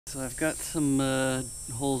So I've got some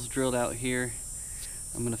holes drilled out here.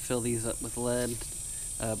 I'm going to fill these up with lead,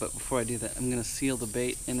 but before I do that I'm going to seal the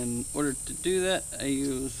bait, and in order to do that I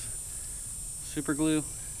use super glue.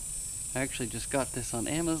 I actually just got this on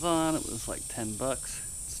Amazon. It was like 10 bucks.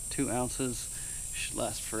 It's 2 ounces, should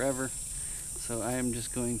last forever. So I am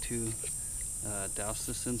just going to douse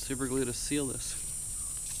this in super glue to seal this.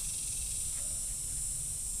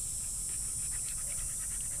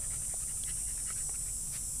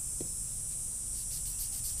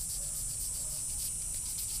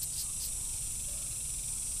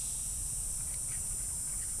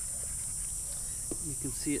 You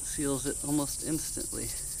can see it seals it almost instantly.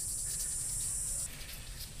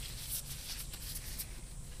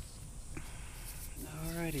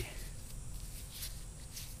 Alrighty.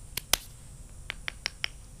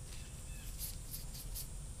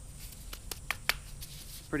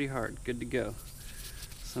 Pretty hard, good to go.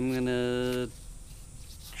 So I'm gonna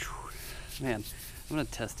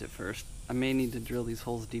test it first. I may need to drill these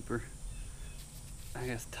holes deeper. I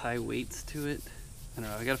guess tie weights to it. I don't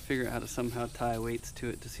know, I gotta figure out how to somehow tie weights to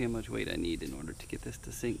it to see how much weight I need in order to get this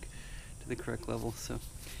to sink to the correct level. So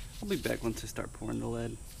I'll be back once I start pouring the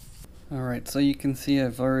lead. Alright, so you can see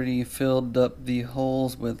I've already filled up the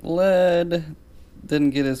holes with lead.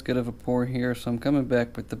 Didn't get as good of a pour here, so I'm coming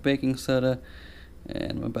back with the baking soda,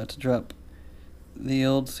 and I'm about to drop the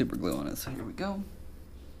old super glue on it. So here we go.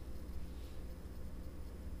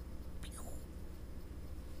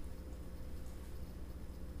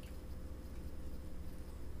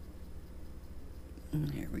 And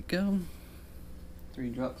here we go.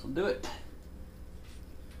 3 drops will do it.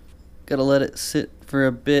 Gotta let it sit for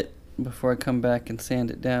a bit before I come back and sand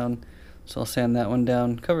it down. So I'll sand that one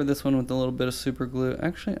down, cover this one with a little bit of super glue.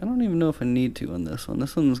 Actually, I don't even know if I need to on this one.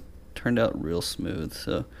 This one's turned out real smooth.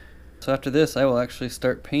 So after this, I will actually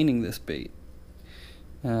start painting this bait.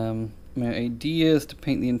 My idea is to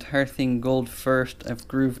paint the entire thing gold first. I've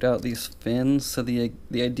grooved out these fins, so the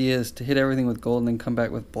idea is to hit everything with gold and then come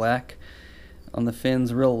back with black on the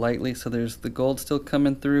fins real lightly, so there's the gold still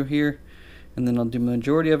coming through here. And then I'll do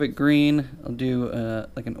majority of it green. I'll do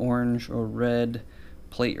like an orange or red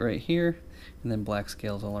plate right here, and then black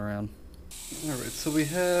scales all around. Alright, so we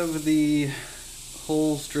have the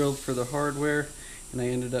holes drilled for the hardware, and I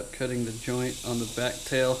ended up cutting the joint on the back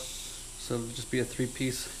tail, so it'll just be a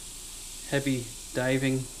 3-piece heavy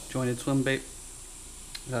diving jointed swim bait.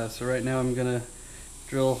 So right now I'm gonna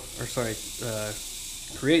create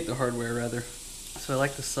the hardware rather. So I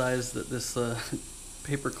like the size that this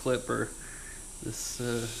paper clip or this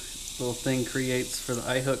little thing creates for the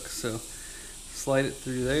eye hook. So slide it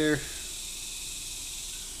through there,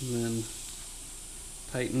 and then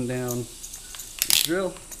tighten down the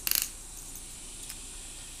drill,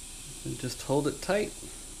 and just hold it tight,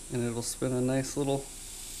 and it'll spin a nice little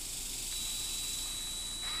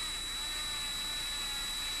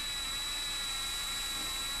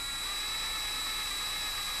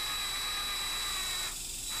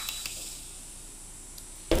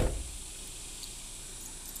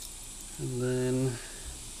and then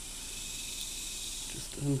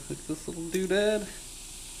just unhook this little doodad.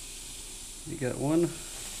 You got one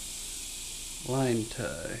line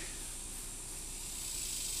tie.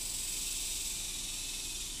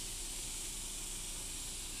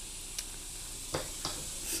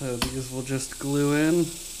 So these will just glue in.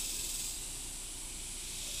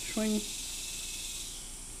 Swing.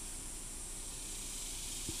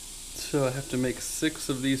 So I have to make 6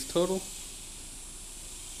 of these total.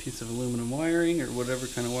 Piece of aluminum wiring or whatever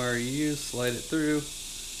kind of wire you use, slide it through,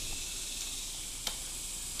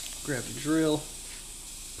 grab a drill,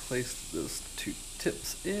 place those 2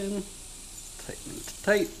 tips in, tighten it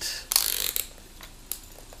tight.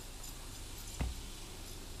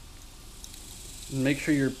 And make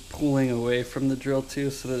sure you're pulling away from the drill too,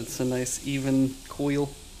 so that it's a nice even coil.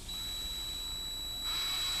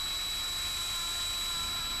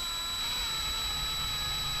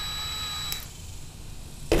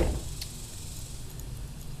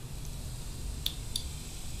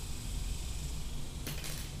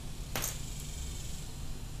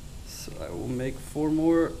 So I will make 4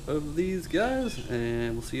 more of these guys,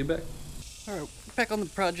 and we'll see you back. Alright, back on the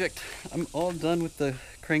project. I'm all done with the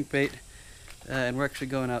crankbait, and we're actually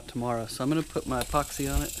going out tomorrow. So I'm going to put my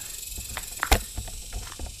epoxy on it.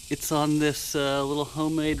 It's on this little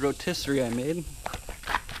homemade rotisserie I made.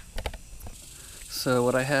 So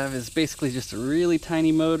what I have is basically just a really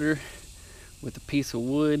tiny motor with a piece of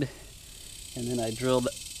wood, and then I drilled,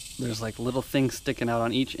 there's like little things sticking out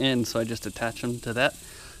on each end, so I just attach them to that,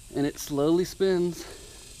 and it slowly spins.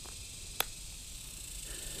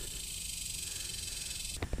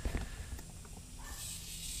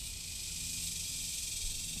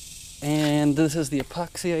 And this is the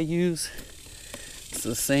epoxy I use. It's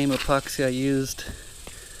the same epoxy I used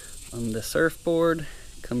on the surfboard.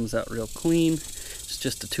 Comes out real clean. It's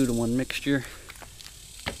just a 2-to-1 mixture.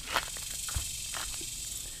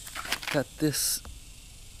 Got this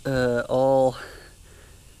all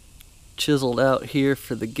chiseled out here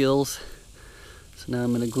for the gills. So now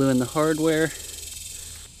I'm going to glue in the hardware.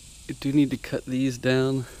 I do need to cut these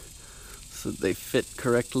down so that they fit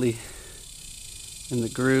correctly in the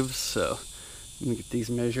grooves. So I'm going to get these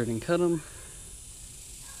measured and cut them.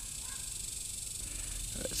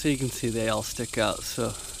 Alright, so you can see they all stick out. So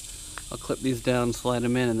I'll clip these down, slide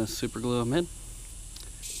them in, and then super glue them in.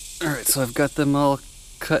 Alright, so I've got them all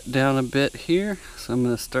cut down a bit here. So I'm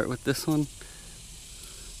going to start with this one.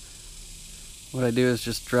 What I do is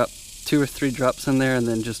just drop 2 or 3 drops in there and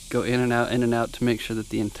then just go in and out to make sure that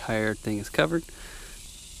the entire thing is covered.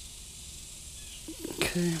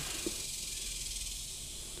 Okay.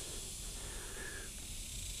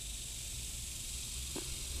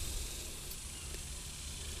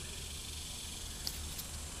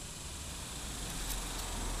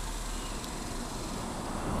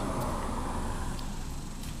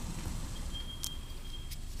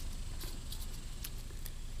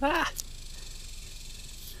 Ah!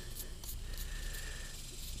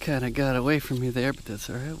 Kind of got away from me there, but that's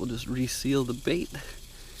alright. We'll just reseal the bait.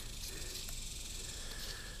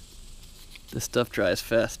 This stuff dries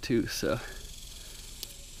fast too, so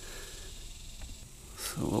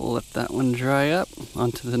we'll let that one dry up.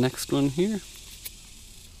 Onto the next one here.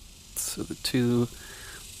 So the 2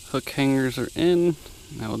 hook hangers are in.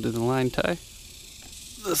 Now we'll do the line tie.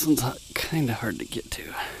 This one's kind of hard to get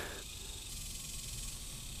to.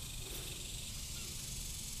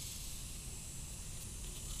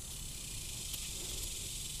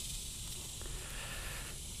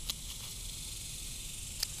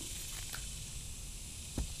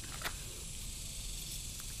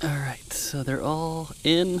 Alright, so they're all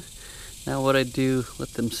in. Now what I do,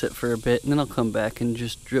 let them sit for a bit, and then I'll come back and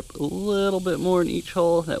just drip a little bit more in each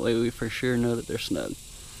hole. That way we for sure know that they're snug.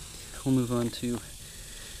 We'll move on to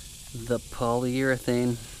the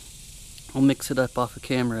polyurethane. I'll mix it up off of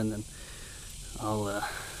camera and then I'll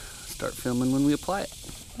start filming when we apply it.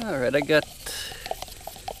 Alright, I got,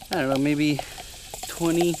 I don't know, maybe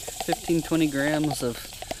 15, 20 grams of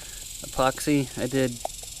epoxy. I did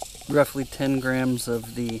roughly 10 grams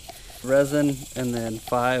of the resin and then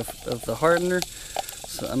 5 of the hardener.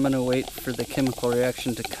 So I'm going to wait for the chemical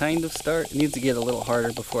reaction to kind of start. It needs to get a little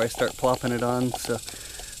harder before I start plopping it on. So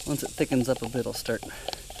once it thickens up a bit, I'll start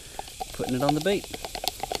putting it on the bait.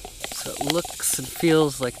 So it looks and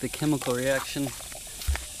feels like the chemical reaction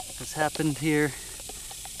has happened here.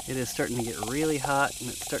 It is starting to get really hot and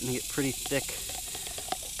it's starting to get pretty thick.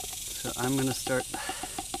 So I'm going to start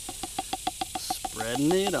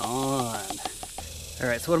spreading it on.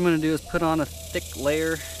 Alright, so what I'm going to do is put on a thick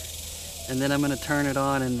layer and then I'm going to turn it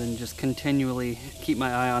on and then just continually keep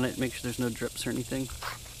my eye on it, make sure there's no drips or anything.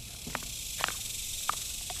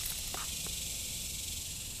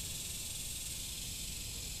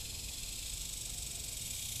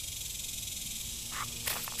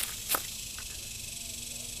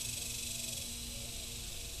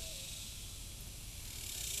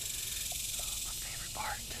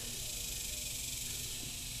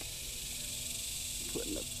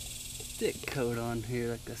 Putting a thick coat on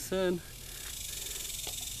here, like I said.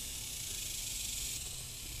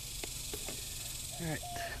 Alright,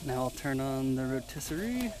 now I'll turn on the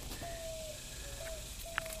rotisserie.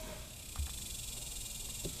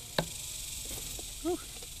 Ooh,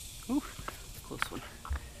 ooh, close one.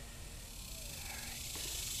 Alright.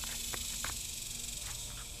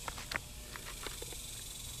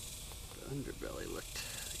 The underbelly looked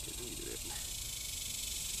like it needed it.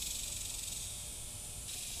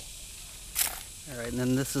 Alright, and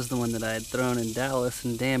then this is the one that I had thrown in Dallas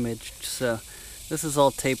and damaged, so this is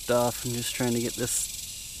all taped off. I'm just trying to get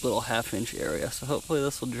this little 1/2-inch area, so hopefully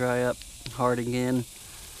this will dry up hard again,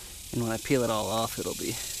 and when I peel it all off it'll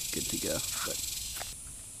be good to go.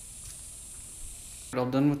 But all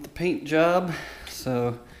done with the paint job,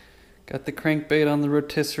 so got the crankbait on the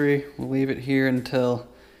rotisserie. We'll leave it here until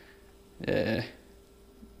it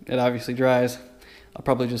obviously dries. I'll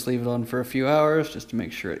probably just leave it on for a few hours just to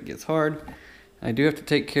make sure it gets hard. I do have to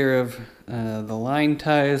take care of the line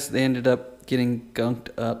ties. They ended up getting gunked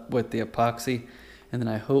up with the epoxy, and then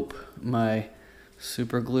I hope my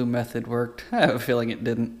super glue method worked. I have a feeling it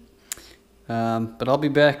didn't. But I'll be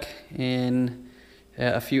back in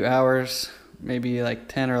a few hours, maybe like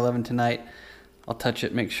 10 or 11 tonight. I'll touch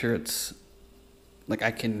it, make sure it's like I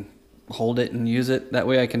can hold it and use it. That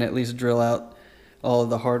way I can at least drill out all of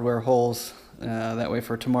the hardware holes That way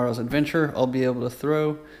for tomorrow's adventure, I'll be able to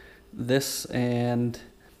throw this and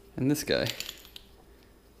this guy.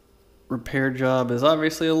 Repair job is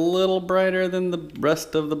obviously a little brighter than the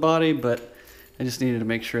rest of the body, but I just needed to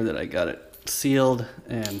make sure that I got it sealed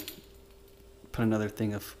and put another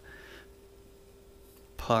thing of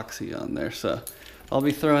epoxy on there. So I'll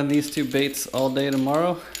be throwing these two baits all day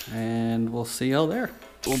tomorrow, and we'll see y'all there.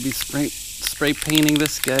 We'll be spray painting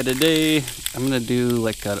this guy today. I'm gonna do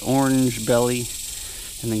like an orange belly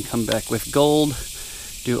and then come back with gold,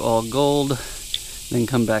 do all gold, then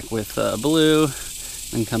come back with blue,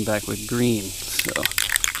 then come back with green. So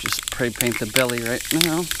just spray paint the belly right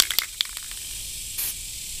now.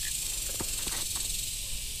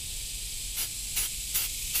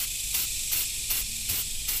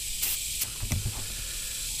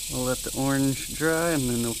 We'll let the orange dry and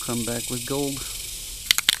then we'll come back with gold.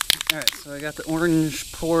 Alright, so I got the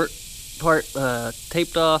orange part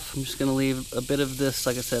taped off. I'm just going to leave a bit of this,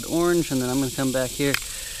 like I said, orange, and then I'm going to come back here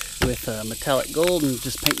with metallic gold and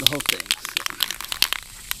just paint the whole thing.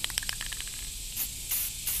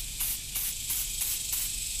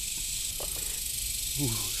 So. Ooh,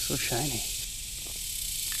 so shiny.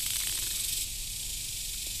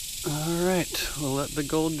 Alright, we'll let the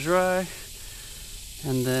gold dry,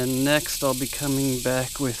 and then next I'll be coming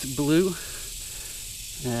back with blue.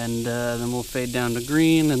 And then we'll fade down to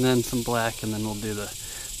green and then some black, and then we'll do the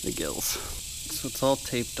gills. So it's all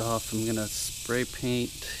taped off. I'm gonna spray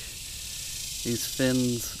paint these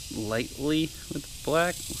fins lightly with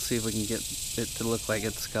black. We'll see if we can get it to look like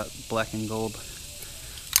it's got black and gold.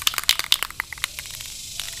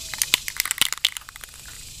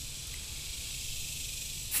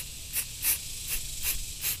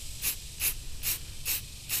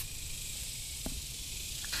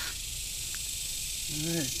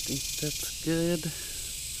 Alright, I think that's good.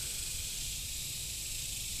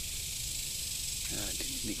 I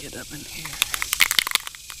need to get up in here.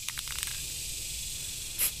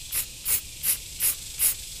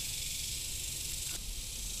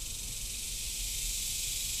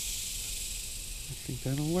 I think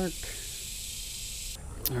that'll work.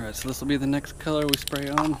 Alright, so this will be the next color we spray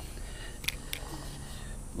on.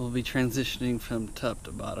 We'll be transitioning from top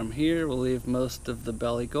to bottom here. We'll leave most of the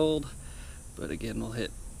belly gold, but again, we'll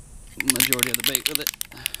hit the majority of the bait with it.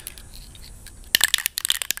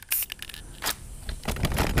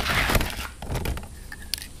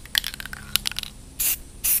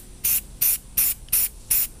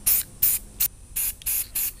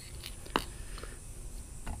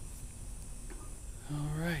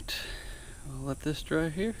 Alright, we'll let this dry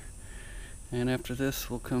here. And after this,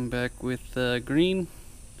 we'll come back with green.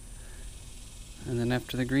 And then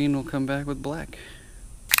after the green, we'll come back with black.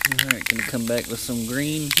 Alright, gonna come back with some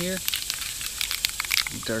green here.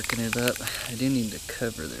 Darken it up. I do need to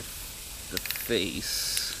cover the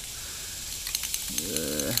face.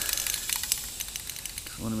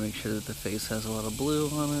 Just want to make sure that the face has a lot of blue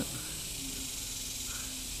on it.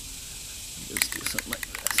 Just do something like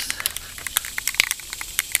this.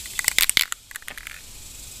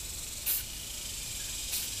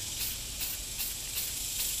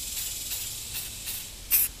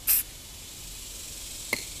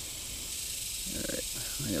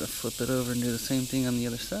 I gotta flip it over and do the same thing on the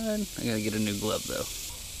other side. I gotta get a new glove though.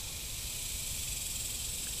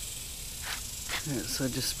 Alright, so I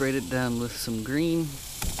just sprayed it down with some green.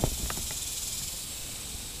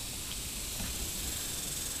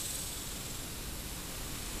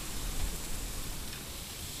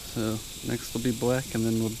 So next will be black, and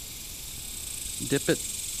then we'll dip it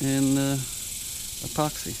in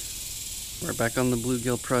epoxy. We're back on the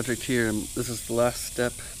bluegill project here, and this is the last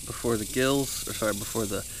step before the gills, or sorry, before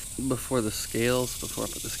the scales, before I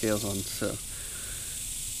put the scales on. So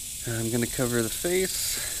I'm gonna cover the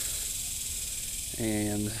face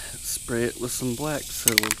and spray it with some black,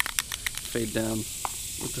 so we'll fade down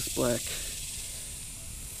with this black.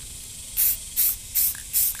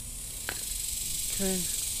 Okay,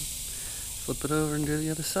 flip it over and do the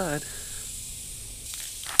other side.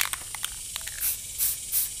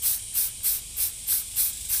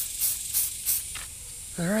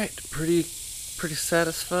 Alright, pretty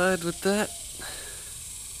satisfied with that.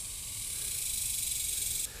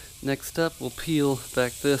 Next up, we'll peel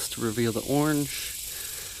back this to reveal the orange.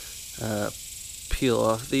 Peel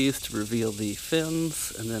off these to reveal the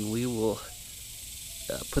fins, and then we will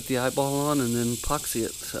put the eyeball on and then epoxy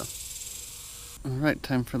it. So, alright,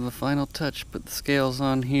 time for the final touch. Put the scales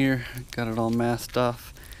on here. Got it all masked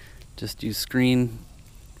off. Just use screen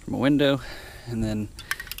from a window, and then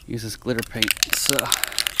use this glitter paint. So,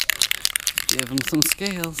 give them some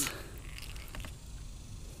scales.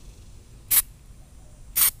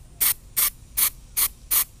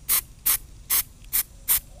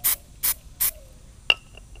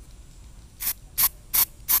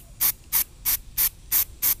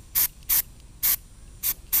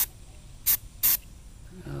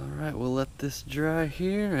 Alright, we'll let this dry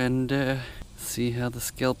here and see how the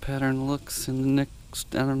scale pattern looks in the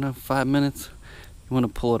next, I don't know, 5 minutes. You want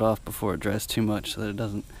to pull it off before it dries too much so that it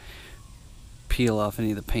doesn't peel off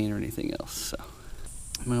any of the paint or anything else. So,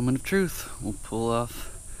 moment of truth, we'll pull off.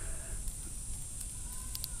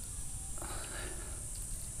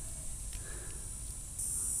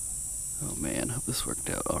 Oh man, hope this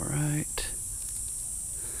worked out alright.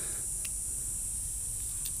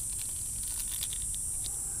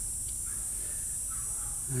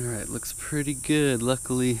 Alright, looks pretty good.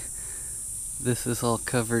 Luckily, this is all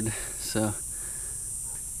covered, so.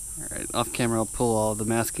 Alright, off camera I'll pull all the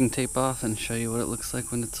masking tape off and show you what it looks like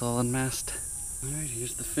when it's all unmasked. Alright,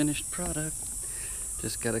 here's the finished product.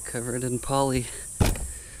 Just gotta cover it in poly.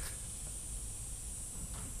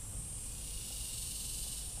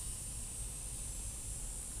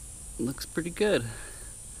 Looks pretty good.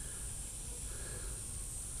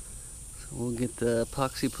 So we'll get the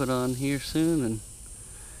epoxy put on here soon and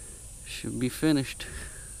should be finished.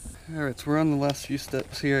 Alright, so we're on the last few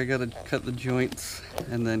steps here. I gotta cut the joints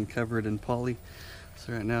and then cover it in poly.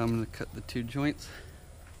 So right now I'm gonna cut the 2 joints.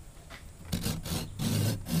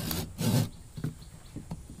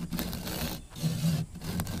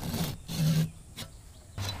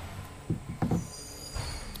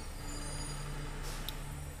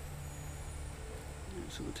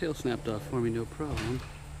 So the tail snapped off for me, no problem.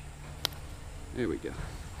 There we go.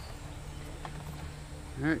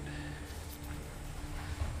 Alright.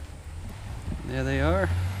 There they are.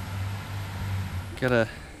 Gotta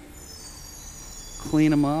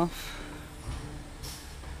clean them off,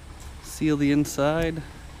 seal the inside,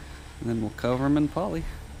 and then we'll cover them in poly.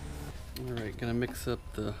 Alright, gonna mix up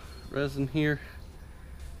the resin here,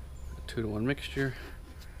 a 2-to-1 mixture,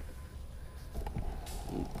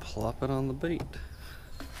 and plop it on the bait.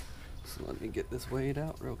 So let me get this weighed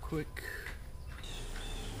out real quick.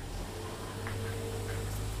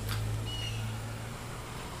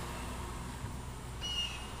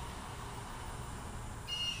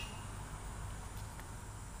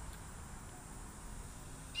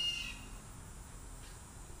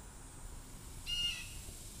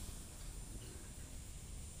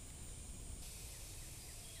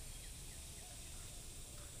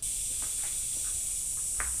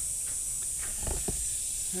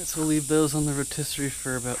 Alright, so we'll leave those on the rotisserie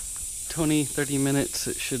for about 20-30 minutes.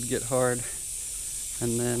 It should get hard.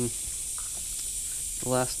 And then the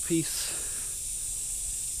last piece,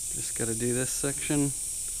 just got to do this section.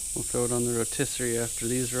 We'll throw it on the rotisserie after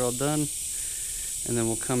these are all done. And then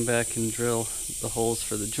we'll come back and drill the holes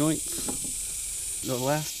for the joints. The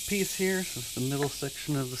last piece here is the middle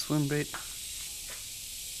section of the swim bait.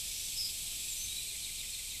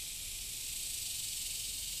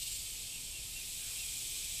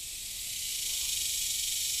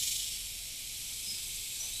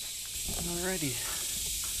 Alrighty,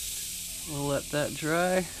 we'll let that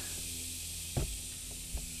dry.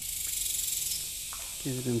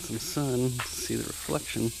 Get it in some sun, see the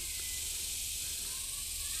reflection.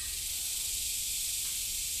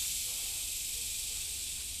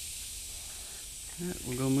 Alright,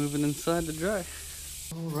 we'll go move it inside to dry.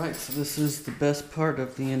 Alright, so this is the best part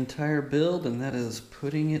of the entire build, and that is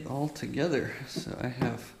putting it all together. So I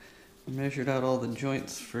have measured out all the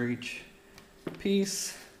joints for each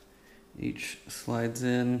piece. Each slides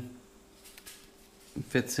in,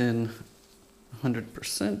 fits in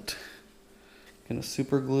 100%. Gonna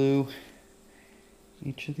super glue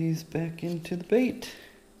each of these back into the bait.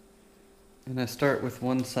 And I start with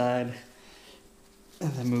one side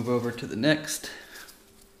and then move over to the next.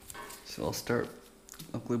 So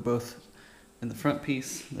I'll glue both in the front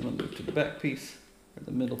piece, then I'll move to the back piece, or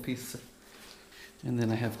the middle piece. And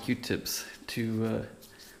then I have Q-tips to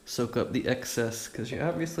soak up the excess, because you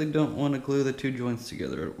obviously don't want to glue the 2 joints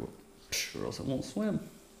together or else it won't swim.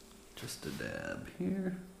 Just a dab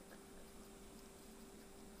here.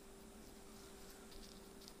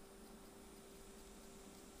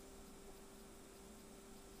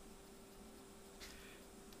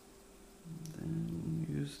 And then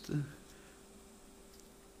use the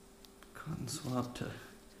cotton swab to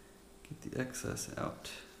get the excess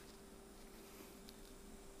out.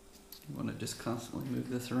 You want to just constantly move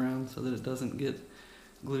this around so that it doesn't get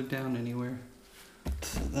glued down anywhere.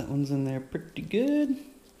 So that one's in there pretty good.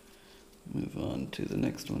 Move on to the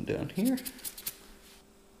next one down here.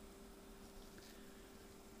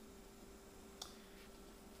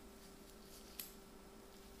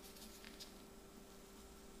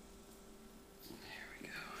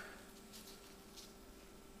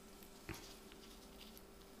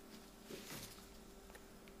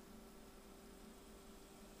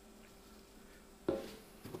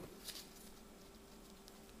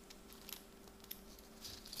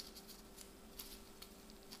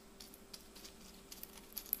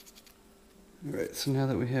 Alright, so now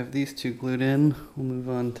that we have these two glued in, we'll move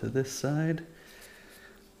on to this side.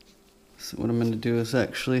 So what I'm going to do is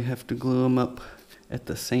actually have to glue them up at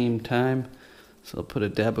the same time. So I'll put a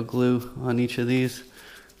dab of glue on each of these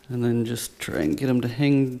and then just try and get them to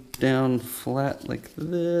hang down flat like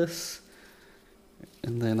this.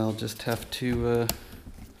 And then I'll just have to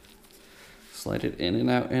slide it in and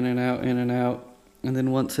out, in and out, in and out. And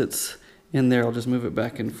then once it's in there, I'll just move it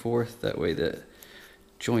back and forth. That way the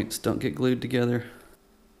joints don't get glued together.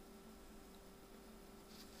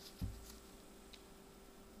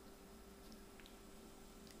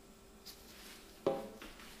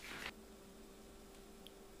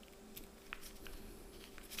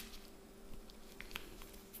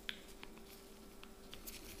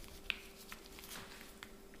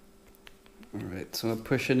 Alright, so I'm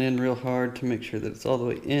pushing in real hard to make sure that it's all the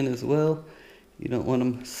way in as well. You don't want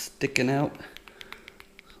them sticking out. So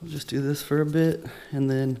I'll just do this for a bit and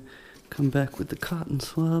then come back with the cotton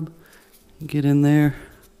swab and get in there.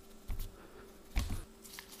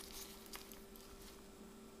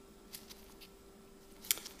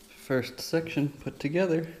 First section put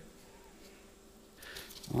together.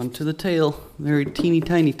 Onto the tail. Very teeny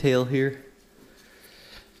tiny tail here.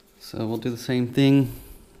 So we'll do the same thing.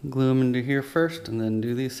 Glue them into here first and then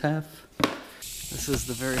do these half. This is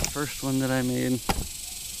the very first one that I made.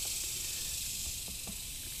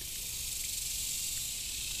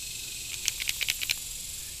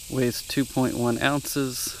 Weighs 2.1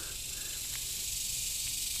 ounces.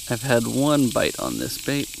 I've had one bite on this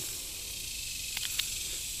bait.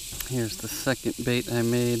 Here's the second bait I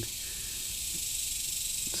made.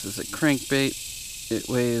 This is a crankbait. It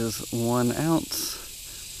weighs 1 ounce.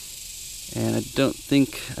 And I don't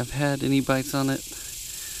think I've had any bites on it,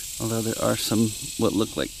 although there are some what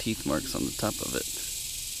look like teeth marks on the top of it.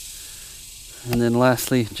 And then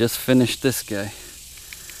lastly, just finished this guy.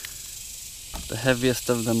 The heaviest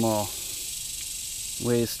of them all.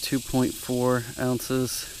 Weighs 2.4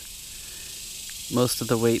 ounces. Most of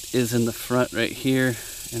the weight is in the front right here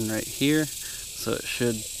and right here, so it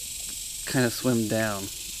should kind of swim down.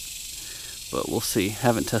 But we'll see.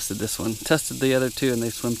 Haven't tested this one. Tested the other two and they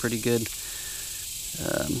swim pretty good.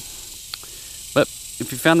 But if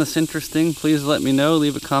you found this interesting, please let me know.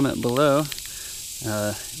 Leave a comment below.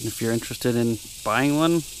 If you're interested in buying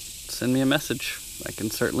one, send me a message. I can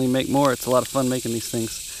certainly make more. It's a lot of fun making these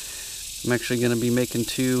things. I'm actually going to be making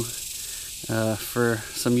two for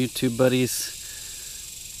some YouTube buddies,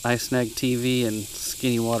 iSnag TV and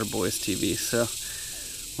Skinny Water Boys TV. So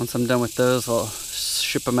once I'm done with those, I'll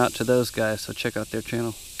ship them out to those guys, so check out their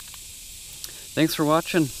channel. Thanks for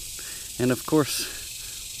watching, and of course,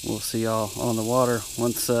 we'll see y'all on the water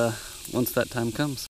once that time comes.